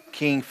the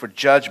king for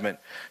judgment.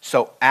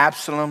 So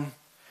Absalom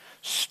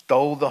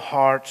stole the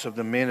hearts of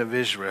the men of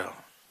Israel.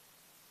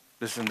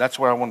 Listen, that's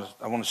where I want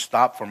to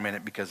stop for a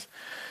minute, because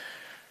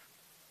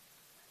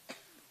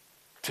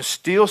to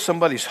steal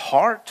somebody's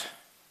heart,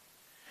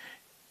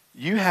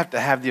 you have to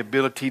have the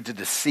ability to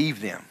deceive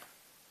them.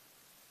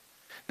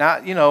 Now,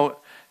 you know,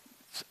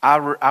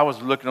 I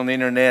was looking on the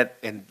internet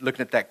and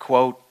looking at that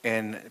quote,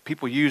 and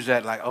people use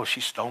that like, "Oh, she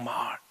stole my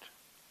heart."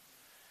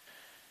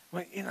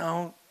 Well, you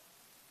know,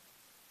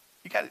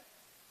 you got to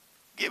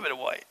give it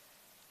away.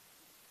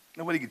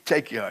 Nobody can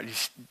take your heart. You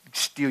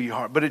steal your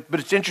heart. But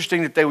it's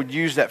interesting that they would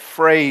use that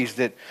phrase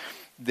that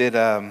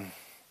the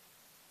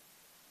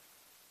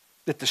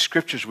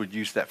scriptures would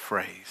use that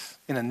phrase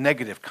in a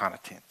negative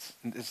connotation.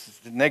 This is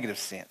the negative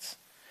sense.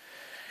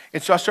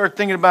 And so I started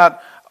thinking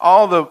about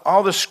all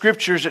the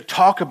scriptures that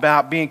talk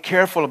about being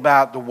careful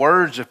about the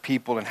words of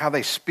people and how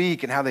they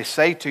speak and how they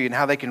say to you and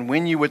how they can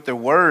win you with their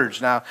words.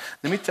 Now,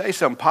 let me tell you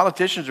something.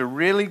 Politicians are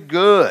really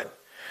good.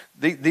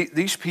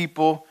 These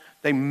people,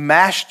 they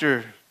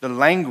master the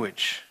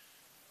language.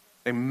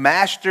 They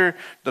master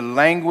the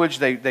language.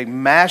 They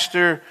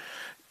master.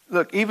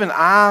 Look, even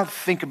I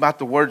think about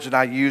the words that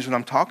I use when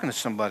I'm talking to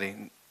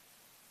somebody.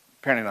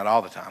 Apparently not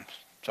all the time.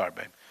 Sorry,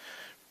 babe.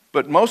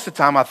 But most of the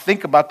time I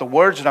think about the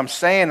words that I'm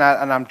saying,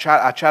 and I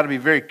try to be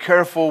very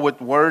careful with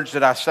words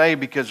that I say,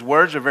 because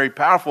words are very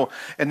powerful.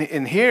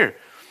 And here,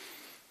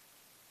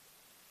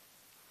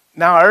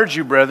 now I urge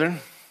you, brethren,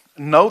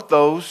 note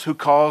those who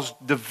cause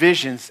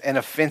divisions and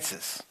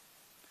offenses,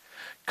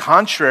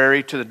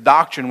 contrary to the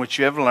doctrine which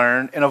you have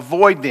learned, and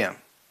avoid them.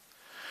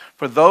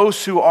 For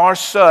those who are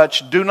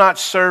such do not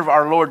serve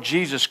our Lord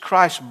Jesus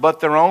Christ,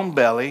 but their own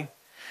belly,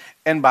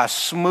 and by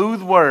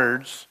smooth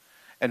words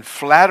and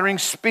flattering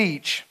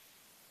speech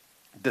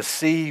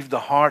deceive the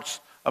hearts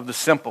of the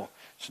simple.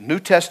 It's a New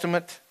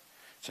Testament.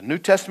 It's a New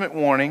Testament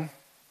warning.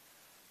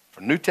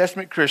 for New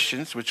Testament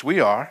Christians, which we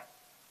are,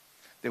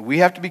 that we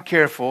have to be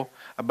careful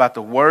about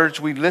the words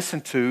we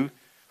listen to,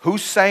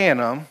 who's saying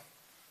them,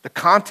 the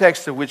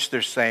context of which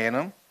they're saying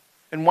them,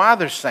 and why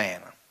they're saying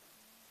them.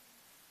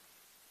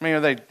 I mean, are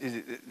they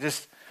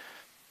just,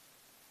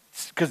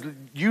 because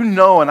you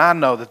know and I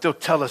know that they'll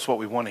tell us what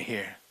we want to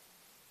hear.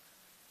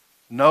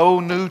 No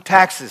new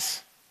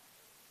taxes.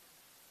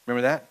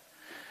 Remember that?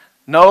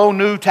 No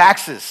new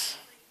taxes.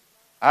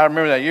 I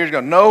remember that years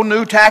ago. No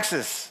new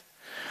taxes.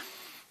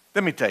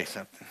 Let me tell you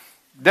something.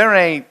 There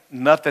ain't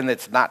nothing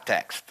that's not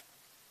taxed.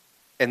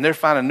 And they're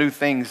finding new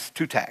things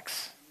to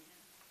tax.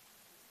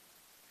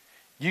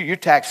 Your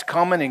tax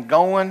coming and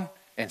going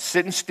and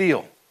sitting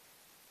still.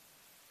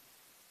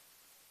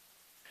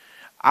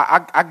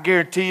 I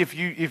guarantee if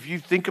you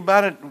think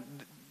about it,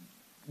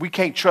 we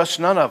can't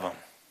trust none of them.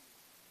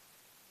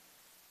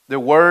 Their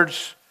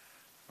words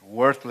are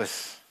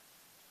worthless,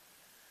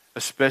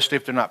 especially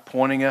if they're not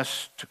pointing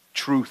us to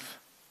truth.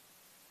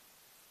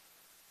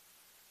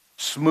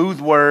 Smooth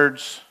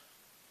words,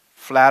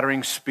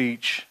 flattering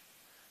speech,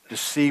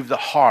 deceive the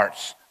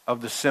hearts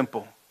of the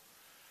simple.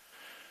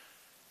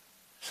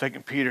 2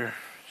 Peter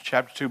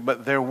chapter 2,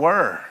 but there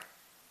were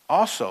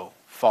also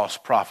false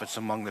prophets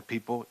among the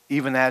people,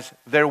 even as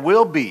there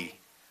will be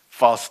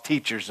false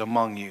teachers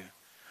among you,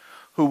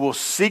 who will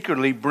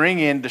secretly bring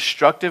in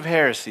destructive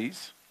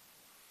heresies,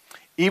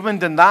 even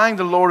denying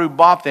the Lord who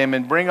bought them,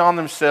 and bring on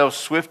themselves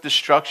swift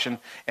destruction,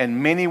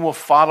 and many will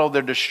follow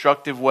their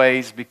destructive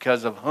ways,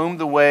 because of whom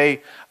the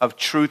way of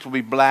truth will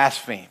be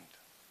blasphemed.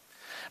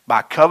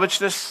 By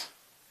covetousness,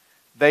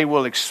 they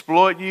will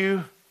exploit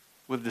you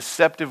with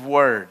deceptive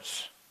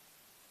words.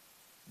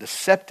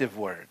 Deceptive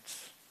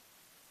words.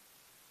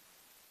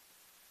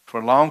 For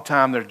a long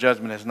time their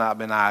judgment has not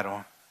been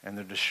idle, and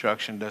their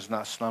destruction does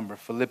not slumber.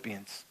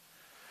 Philippians.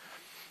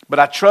 But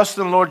I trust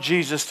in the Lord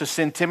Jesus to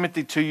send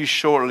Timothy to you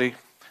shortly,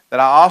 that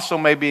I also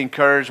may be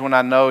encouraged when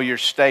I know your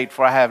state,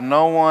 for I have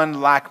no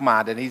one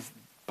like-minded.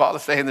 Paul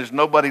is saying there's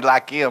nobody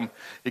like him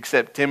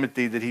except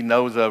Timothy that he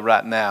knows of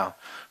right now,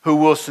 who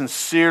will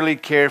sincerely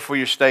care for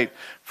your state.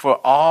 For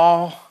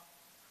all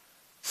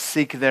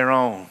seek their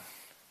own,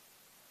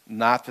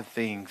 not the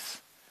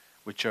things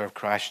which are of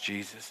Christ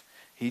Jesus.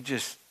 He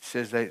just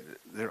says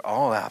they're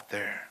all out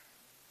there.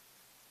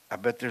 I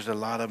bet there's a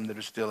lot of them that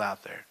are still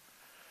out there.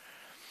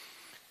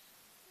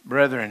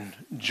 Brethren,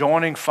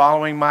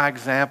 following my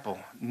example,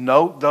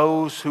 note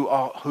those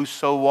who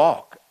so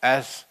walk,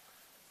 as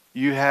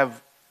you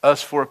have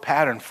us for a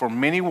pattern. For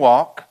many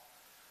walk,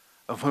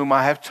 of whom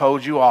I have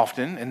told you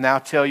often, and now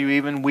tell you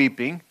even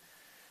weeping,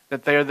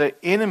 that they are the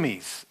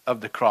enemies of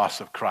the cross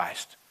of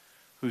Christ,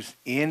 whose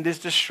end is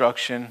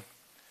destruction,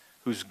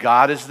 whose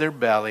God is their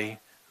belly,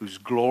 whose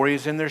glory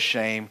is in their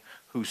shame,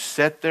 who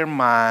set their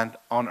mind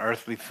on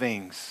earthly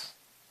things.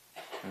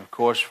 And of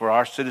course, for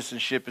our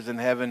citizenship is in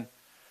heaven,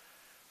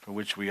 for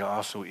which we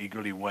also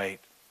eagerly wait.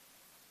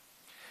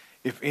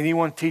 If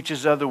anyone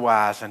teaches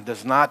otherwise and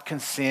does not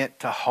consent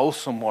to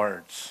wholesome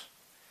words,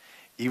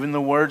 even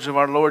the words of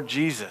our Lord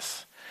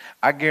Jesus,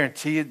 I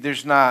guarantee you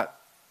there's not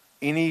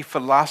any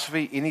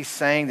philosophy, any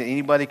saying that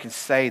anybody can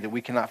say that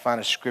we cannot find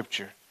a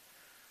scripture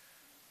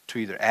to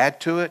either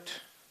add to it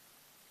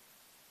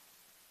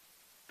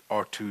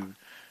or to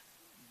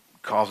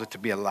cause it to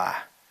be a lie.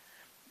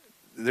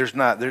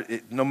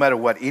 No matter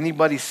what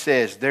anybody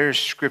says, there's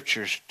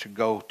scriptures to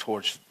go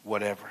towards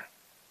whatever.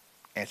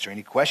 Answer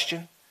any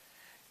question,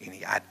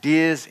 any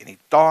ideas, any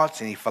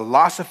thoughts, any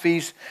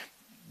philosophies.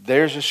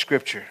 There's a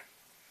scripture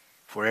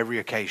for every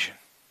occasion.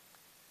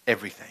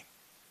 Everything.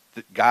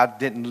 That God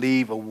didn't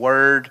leave a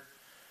word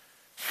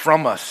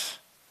from us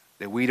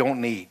that we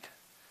don't need,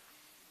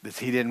 that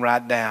he didn't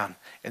write down.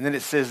 And then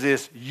it says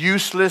this,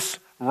 useless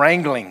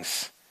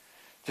wranglings.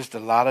 Just a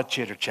lot of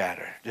chitter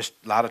chatter, just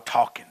a lot of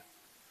talking.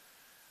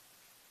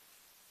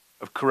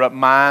 Of corrupt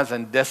minds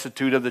and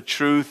destitute of the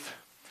truth,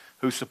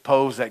 who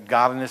suppose that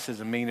godliness is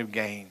a mean of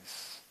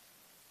gains.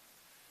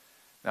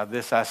 Now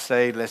this I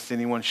say, lest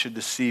anyone should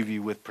deceive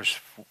you with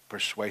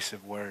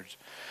persuasive words.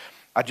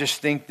 I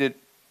just think that,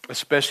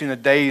 especially in the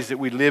days that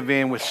we live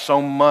in with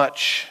so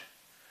much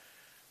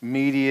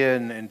media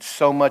and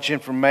so much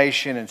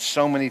information and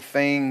so many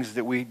things,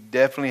 that we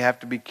definitely have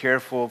to be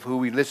careful of who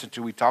we listen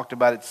to. We talked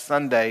about it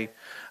Sunday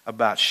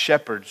about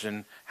shepherds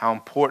and how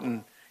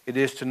important it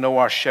is to know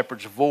our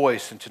shepherd's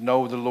voice and to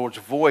know the Lord's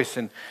voice.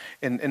 And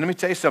let me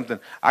tell you something.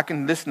 I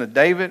can listen to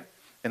David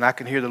and I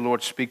can hear the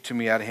Lord speak to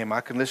me out of him.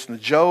 I can listen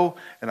to Joe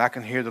and I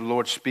can hear the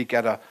Lord speak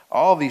out of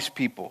all these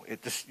people.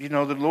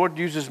 The Lord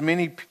uses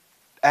many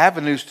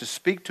avenues to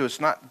speak to us,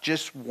 not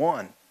just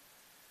one.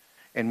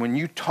 And when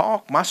you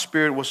talk, my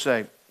spirit will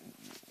say,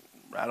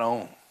 right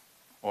on,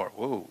 or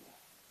whoa,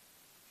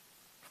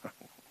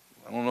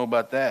 I don't know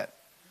about that.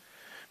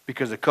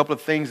 Because a couple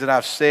of things that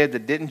I've said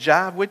that didn't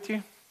jive with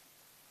you,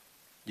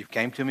 you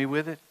came to me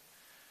with it,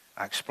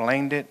 I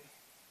explained it,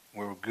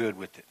 we were good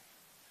with it.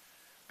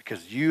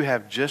 Because you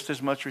have just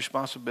as much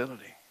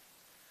responsibility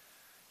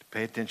to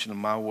pay attention to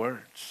my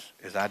words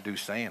as I do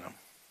saying them.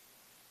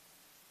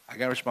 I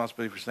got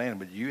responsibility for saying them,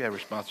 but you have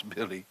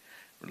responsibility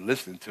for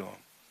listening to them.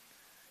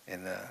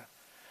 and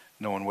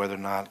knowing whether or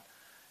not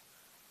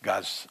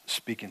God's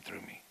speaking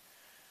through me.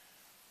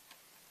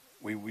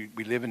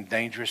 We live in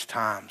dangerous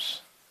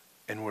times,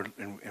 and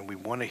we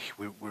want to.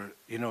 We're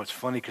it's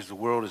funny because the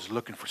world is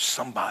looking for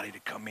somebody to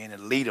come in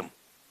and lead them.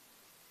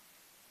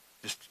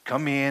 Just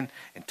come in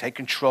and take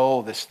control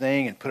of this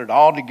thing and put it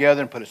all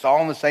together and put us all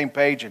on the same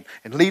page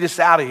and lead us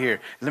out of here.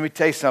 And let me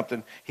tell you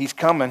something. He's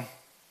coming.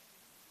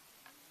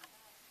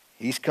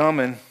 He's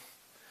coming,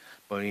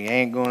 but he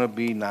ain't going to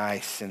be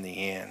nice in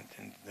the end.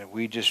 And that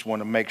we just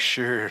want to make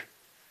sure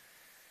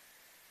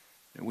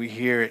that we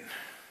hear it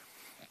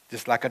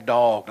just like a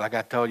dog. Like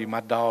I told you,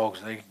 my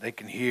dogs, they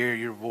can hear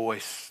your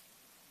voice.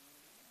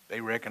 They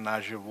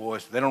recognize your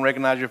voice. They don't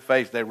recognize your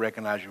face. They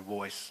recognize your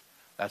voice.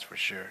 That's for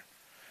sure.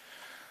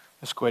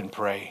 Let's go ahead and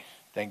pray.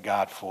 Thank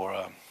God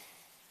for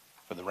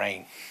the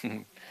rain.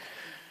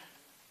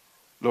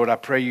 Lord, I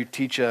pray you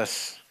teach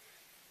us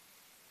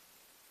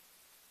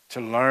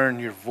to learn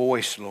your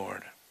voice,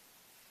 Lord.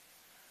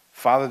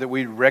 Father, that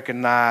we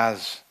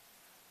recognize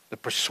the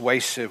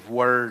persuasive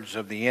words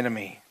of the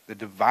enemy, the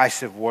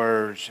divisive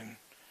words and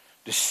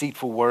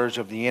deceitful words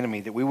of the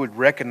enemy, that we would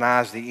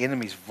recognize the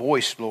enemy's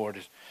voice,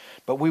 Lord.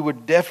 But we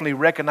would definitely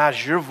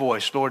recognize your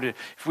voice, Lord.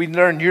 If we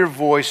learn your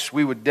voice,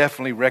 we would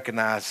definitely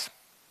recognize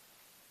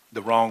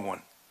the wrong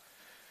one.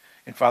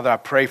 And Father, I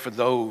pray for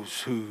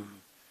those who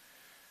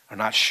are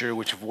not sure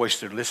which voice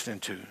they're listening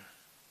to.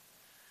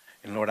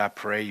 And Lord, I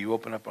pray you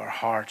open up our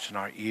hearts and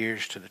our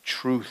ears to the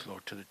truth,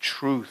 Lord, to the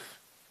truth.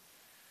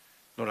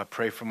 Lord, I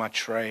pray for my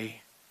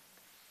Trey.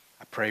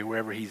 I pray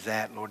wherever he's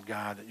at, Lord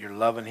God, that you're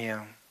loving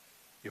him,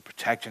 you're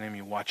protecting him,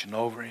 you're watching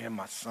over him,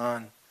 my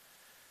son,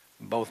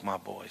 and both my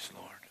boys,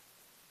 Lord.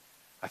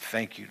 I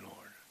thank you, Lord,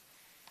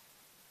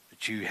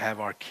 that you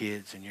have our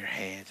kids in your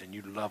hands and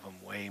you love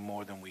them way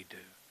more than we do.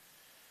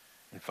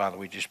 And Father,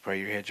 we just pray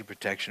your hedge of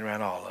protection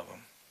around all of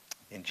them.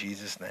 In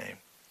Jesus' name,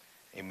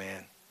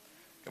 amen.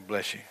 God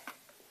bless you.